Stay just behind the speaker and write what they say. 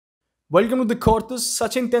Welcome to the Cortes.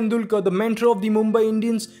 Sachin Tendulkar, the mentor of the Mumbai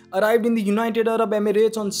Indians, arrived in the United Arab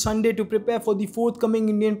Emirates on Sunday to prepare for the forthcoming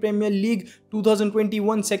Indian Premier League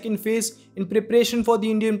 2021 second phase. In preparation for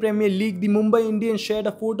the Indian Premier League, the Mumbai Indians shared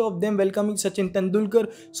a photo of them welcoming Sachin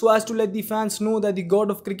Tendulkar so as to let the fans know that the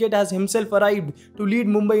god of cricket has himself arrived to lead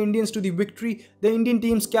Mumbai Indians to the victory. The Indian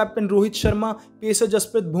team's captain Rohit Sharma, pacer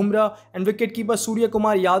Jasprit Bumrah and wicketkeeper Surya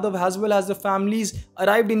Kumar Yadav as well as the families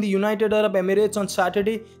arrived in the United Arab Emirates on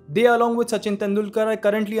Saturday. They along with Sachin Tendulkar are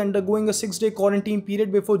currently undergoing a 6-day quarantine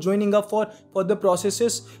period before joining up for further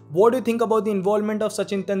processes. What do you think about the involvement of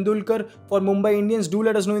Sachin Tendulkar for Mumbai Indians? Do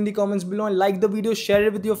let us know in the comments below and like the video, share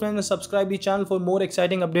it with your friends and subscribe the channel for more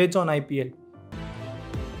exciting updates on IPL.